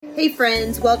Hey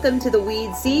friends, welcome to the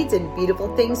Weed, Seeds, and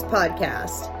Beautiful Things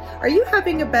podcast. Are you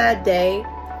having a bad day?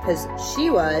 Because she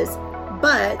was.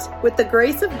 But with the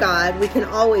grace of God, we can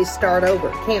always start over,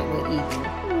 can't we, Eden?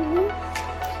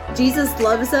 Mm-hmm. Jesus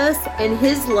loves us, and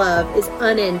His love is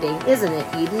unending, isn't it,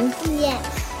 Eden?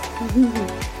 Yes.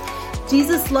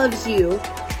 Jesus loves you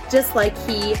just like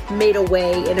He made a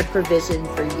way and a provision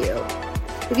for you.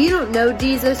 If you don't know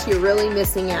Jesus, you're really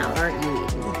missing out, aren't you,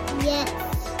 Eden? Yes.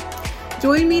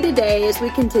 Join me today as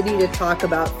we continue to talk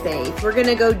about faith. We're going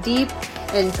to go deep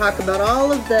and talk about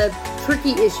all of the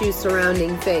tricky issues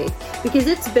surrounding faith because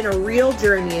it's been a real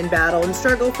journey and battle and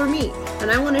struggle for me.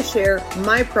 And I want to share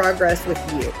my progress with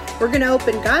you. We're going to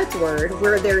open God's Word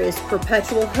where there is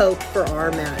perpetual hope for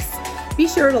our mess. Be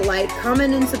sure to like,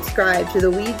 comment, and subscribe to the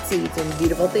Weed, Seeds, and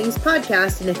Beautiful Things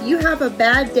podcast. And if you have a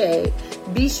bad day,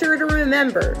 be sure to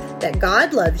remember that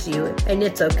God loves you and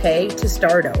it's okay to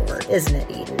start over, isn't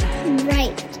it, Eden?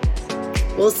 Right.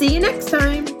 We'll see you next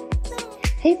time.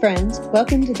 Hey friends,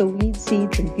 welcome to the Weed,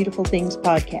 Seeds, and Beautiful Things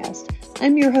podcast.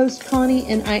 I'm your host, Connie,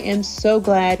 and I am so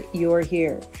glad you're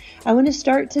here. I want to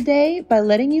start today by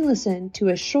letting you listen to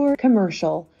a short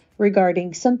commercial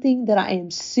regarding something that I am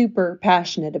super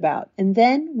passionate about, and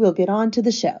then we'll get on to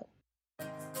the show.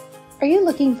 Are you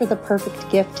looking for the perfect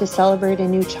gift to celebrate a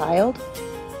new child,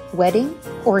 wedding,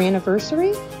 or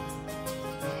anniversary?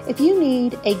 If you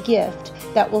need a gift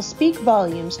that will speak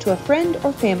volumes to a friend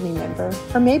or family member,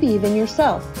 or maybe even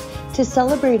yourself, to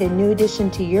celebrate a new addition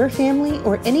to your family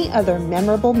or any other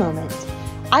memorable moment,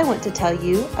 I want to tell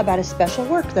you about a special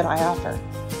work that I offer.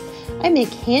 I make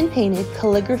hand-painted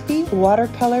calligraphy,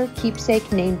 watercolor,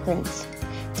 keepsake name prints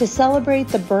to celebrate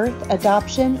the birth,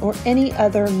 adoption, or any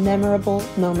other memorable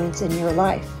moments in your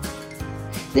life.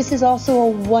 This is also a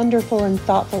wonderful and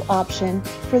thoughtful option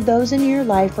for those in your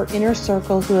life or inner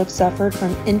circle who have suffered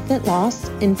from infant loss,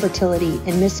 infertility,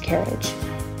 and miscarriage.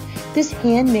 This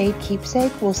handmade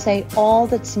keepsake will say all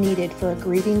that's needed for a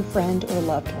grieving friend or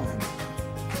loved one,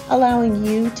 allowing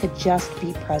you to just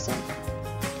be present.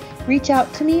 Reach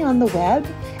out to me on the web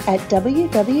at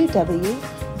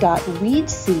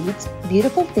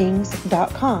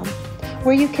www.weedseedsbeautifulthings.com,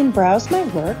 where you can browse my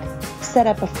work, set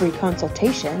up a free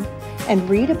consultation, and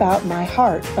read about my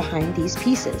heart behind these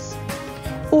pieces.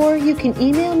 Or you can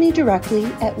email me directly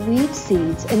at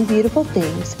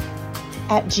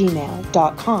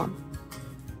weedseedsandbeautifulthings@gmail.com.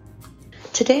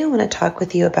 Today I want to talk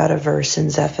with you about a verse in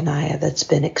Zephaniah that's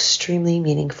been extremely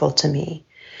meaningful to me.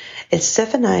 It's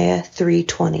Zephaniah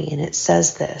 3:20, and it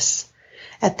says this: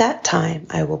 "At that time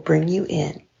I will bring you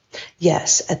in.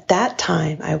 Yes, at that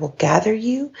time I will gather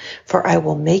you, for I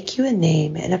will make you a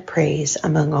name and a praise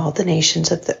among all the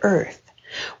nations of the earth,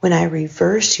 when I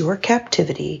reverse your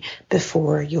captivity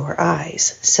before your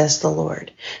eyes, says the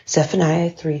Lord." Zephaniah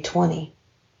 3:20.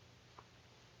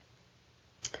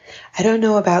 I don't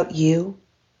know about you,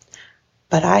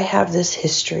 but I have this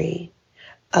history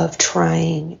of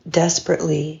trying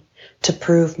desperately to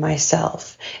prove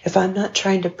myself. If I'm not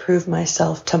trying to prove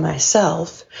myself to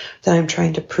myself, then I'm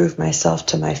trying to prove myself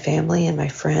to my family and my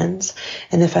friends.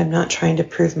 And if I'm not trying to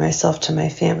prove myself to my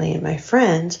family and my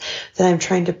friends, then I'm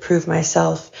trying to prove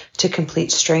myself to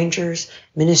complete strangers,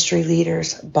 ministry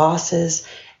leaders, bosses,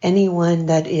 anyone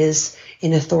that is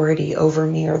in authority over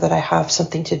me or that I have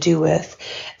something to do with.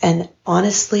 And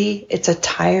honestly, it's a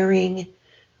tiring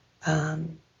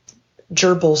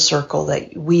gerbil circle,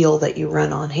 that wheel that you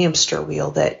run on, hamster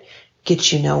wheel that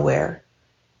gets you nowhere.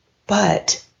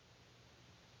 But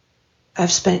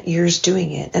I've spent years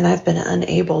doing it, and I've been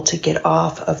unable to get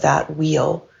off of that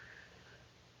wheel.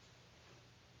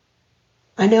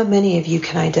 I know many of you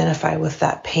can identify with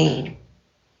that pain.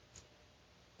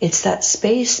 It's that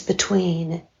space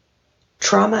between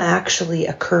trauma actually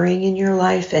occurring in your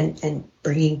life and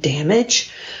bringing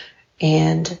damage,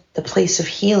 and the place of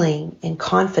healing and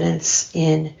confidence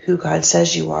in who God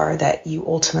says you are that you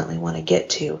ultimately want to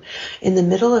get to. In the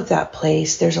middle of that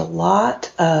place, there's a lot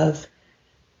of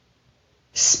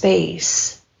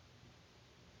space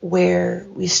where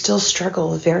we still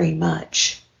struggle very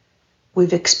much.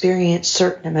 We've experienced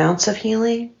certain amounts of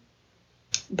healing,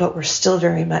 but we're still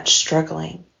very much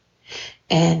struggling.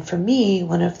 And for me,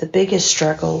 one of the biggest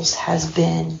struggles has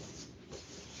been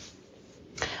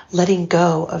letting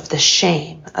go of the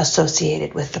shame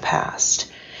associated with the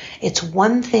past. It's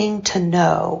one thing to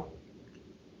know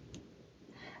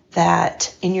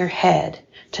that in your head,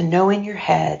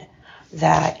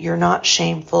 that you're not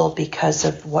shameful because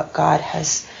of what God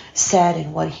has said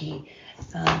and what He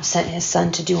sent His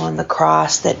Son to do on the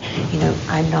cross, that,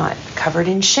 I'm not covered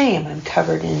in shame. I'm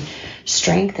covered in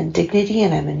strength and dignity,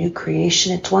 and I'm a new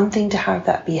creation. It's one thing to have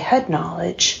that be head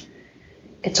knowledge.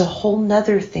 It's a whole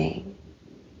nother thing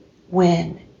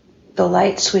when the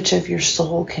light switch of your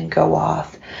soul can go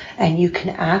off and you can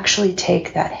actually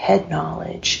take that head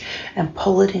knowledge and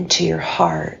pull it into your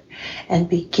heart and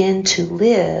begin to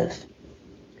live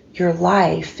your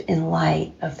life in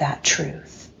light of that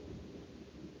truth.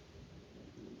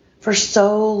 For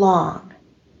so long,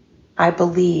 I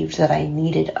believed that I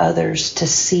needed others to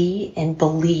see and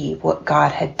believe what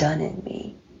God had done in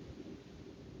me.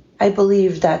 I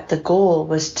believed that the goal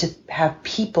was to have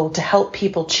people, to help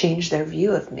people change their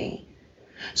view of me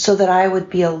so that I would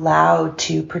be allowed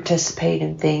to participate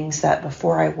in things that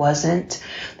before I wasn't,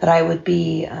 that I would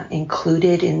be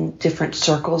included in different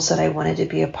circles that I wanted to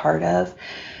be a part of,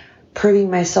 proving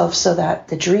myself so that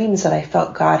the dreams that I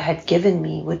felt God had given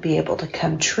me would be able to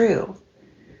come true.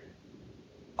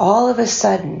 All of a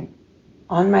sudden,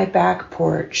 on my back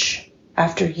porch,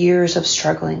 after years of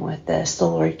struggling with this, the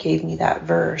Lord gave me that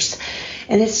verse.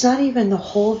 And it's not even the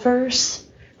whole verse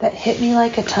that hit me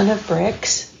like a ton of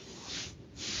bricks.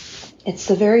 It's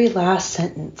the very last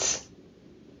sentence.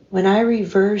 When I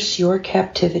reverse your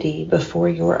captivity before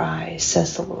your eyes,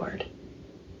 says the Lord.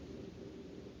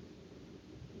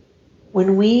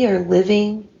 When we are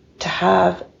living to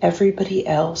have everybody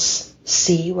else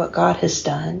see what God has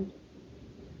done,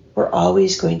 we're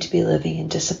always going to be living in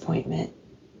disappointment.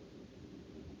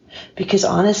 Because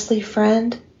honestly,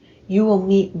 friend, you will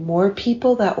meet more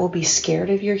people that will be scared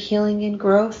of your healing and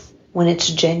growth when it's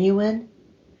genuine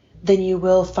than you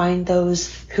will find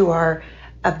those who are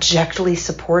objectively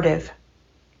supportive.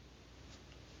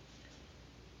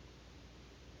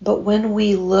 But when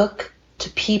we look to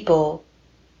people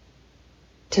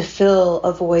to fill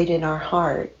a void in our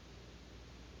heart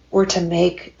or to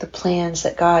make the plans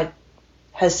that God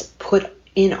has put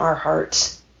in our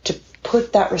hearts, to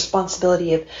put that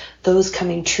responsibility of those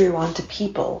coming true onto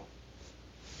people,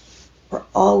 we're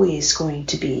always going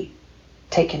to be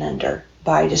taken under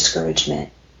by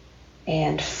discouragement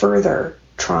and further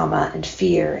trauma and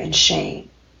fear and shame.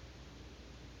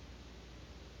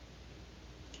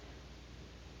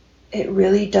 It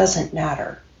really doesn't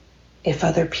matter if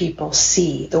other people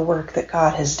see the work that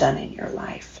God has done in your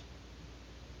life.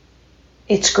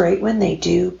 It's great when they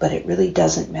do, but it really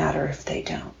doesn't matter if they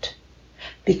don't.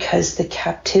 Because the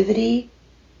captivity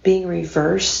being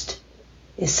reversed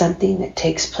is something that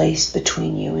takes place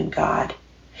between you and God.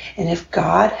 And if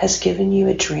God has given you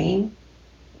a dream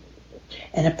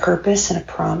and a purpose and a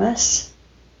promise,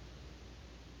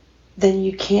 then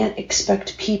you can't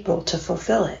expect people to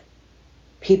fulfill it.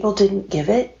 People didn't give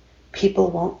it.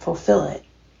 People won't fulfill it.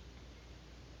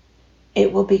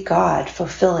 It will be God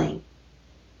fulfilling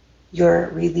your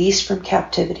release from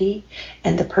captivity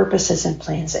and the purposes and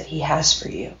plans that He has for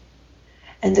you.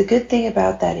 And the good thing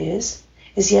about that is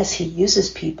yes, He uses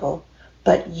people,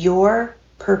 but your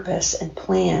purpose and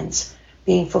plans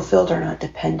being fulfilled are not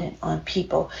dependent on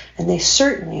people, and they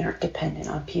certainly aren't dependent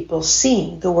on people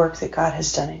seeing the work that God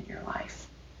has done in your life.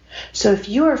 So if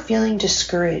you are feeling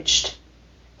discouraged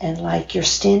and like you're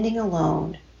standing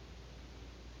alone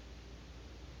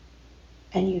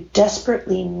and you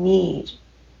desperately you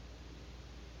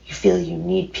feel you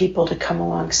need people to come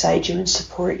alongside you and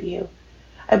support you,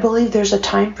 I believe there's a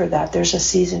time for that. There's a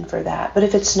season for that. But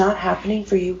if it's not happening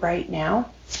for you right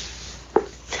now,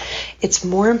 it's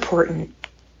more important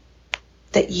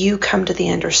that you come to the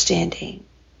understanding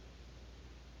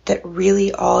that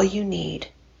really all you need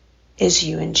is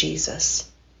you and Jesus.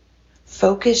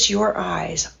 Focus your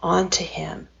eyes onto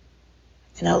Him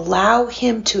and allow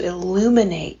Him to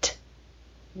illuminate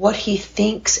what He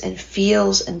thinks and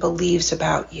feels and believes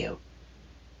about you.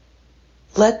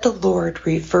 Let the Lord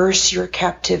reverse your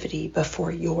captivity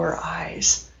before your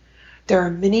eyes. There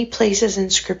are many places in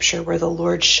Scripture where the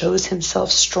Lord shows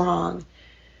Himself strong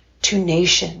to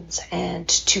nations and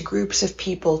to groups of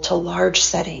people, to large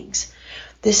settings.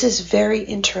 This is very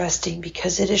interesting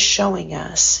because it is showing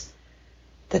us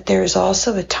that there is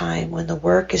also a time when the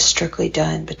work is strictly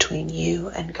done between you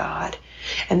and God.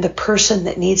 And the person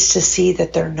that needs to see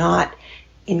that they're not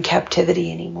in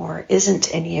captivity anymore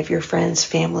isn't any of your friends,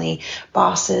 family,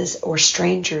 bosses, or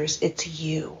strangers. It's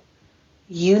you.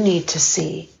 You need to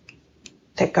see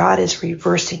that God is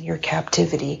reversing your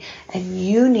captivity, and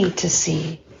you need to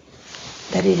see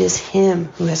that it is Him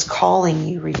who is calling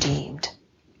you redeemed.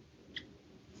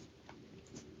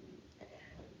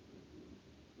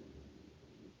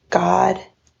 God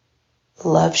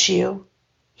loves you.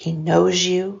 He knows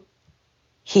you.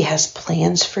 He has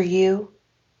plans for you.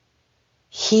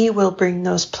 He will bring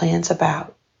those plans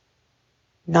about,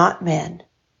 not men.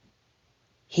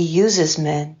 He uses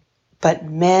men, but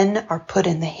men are put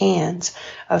in the hands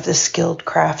of the skilled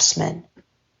craftsmen.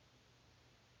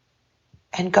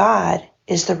 And God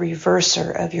is the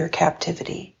reverser of your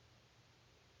captivity.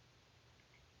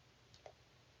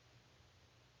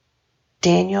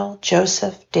 Daniel,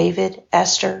 Joseph, David,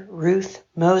 Esther, Ruth,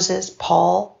 Moses,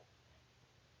 Paul,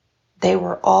 they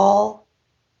were all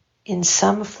in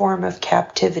some form of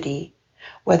captivity,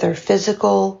 whether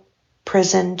physical,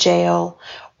 prison, jail,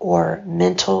 or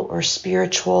mental or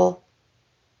spiritual,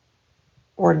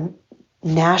 or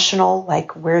national,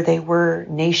 like where they were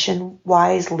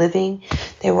nation-wise living.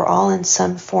 They were all in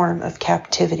some form of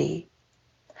captivity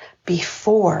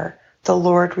before the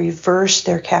Lord reversed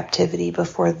their captivity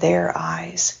before their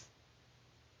eyes.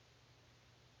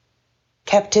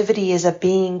 Captivity is a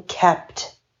being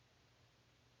kept.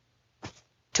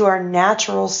 To our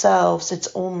natural selves, it's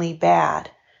only bad.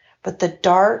 But the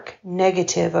dark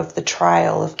negative of the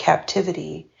trial of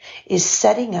captivity is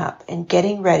setting up and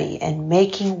getting ready and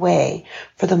making way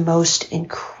for the most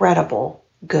incredible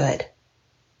good.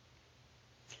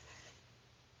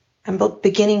 I'm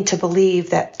beginning to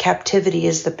believe that captivity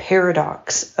is the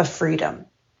paradox of freedom.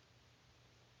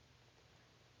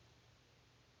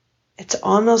 It's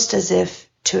almost as if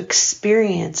to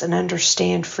experience and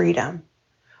understand freedom,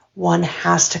 one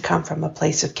has to come from a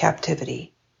place of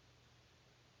captivity.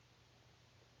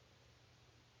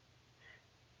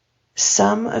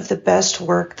 Some of the best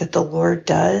work that the Lord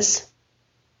does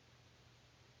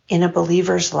in a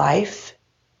believer's life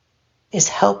is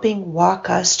helping walk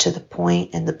us to the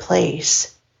point and the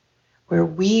place where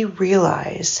we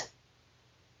realize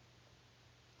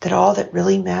that all that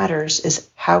really matters is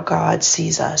how God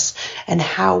sees us and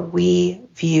how we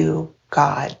view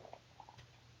God.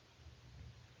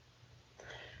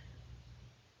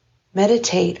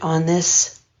 Meditate on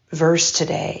this verse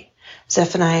today,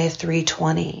 Zephaniah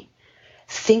 3:20.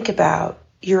 Think about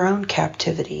your own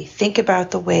captivity. Think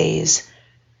about the ways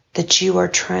that you are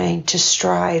trying to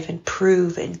strive and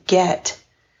prove and get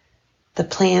the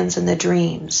plans and the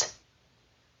dreams.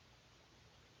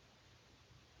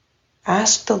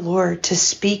 Ask the Lord to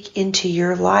speak into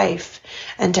your life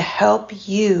and to help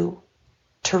you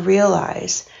to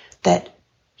realize that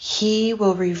He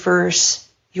will reverse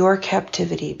your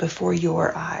captivity before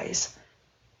your eyes.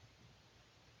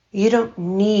 You don't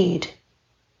need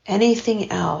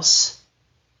anything else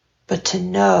but to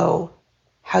know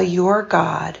how your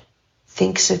God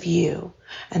thinks of you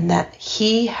and that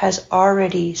He has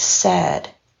already said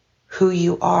who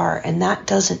you are, and that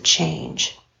doesn't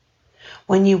change.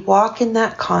 When you walk in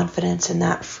that confidence and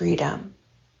that freedom,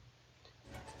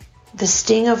 the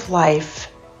sting of life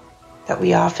that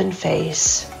we often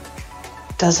face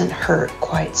doesn't hurt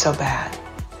quite so bad.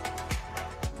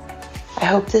 I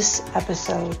hope this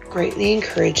episode greatly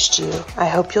encouraged you. I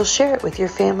hope you'll share it with your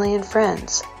family and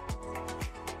friends.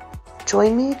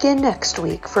 Join me again next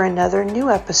week for another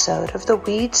new episode of the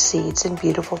Weeds, Seeds, and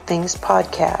Beautiful Things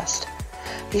podcast.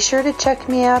 Be sure to check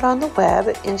me out on the web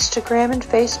at Instagram and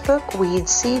Facebook,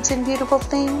 Weeds, Seeds, and Beautiful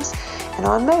Things, and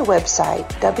on my website,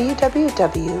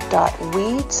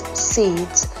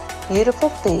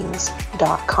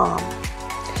 www.weedsseedsbeautifulthings.com.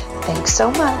 Thanks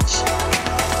so much.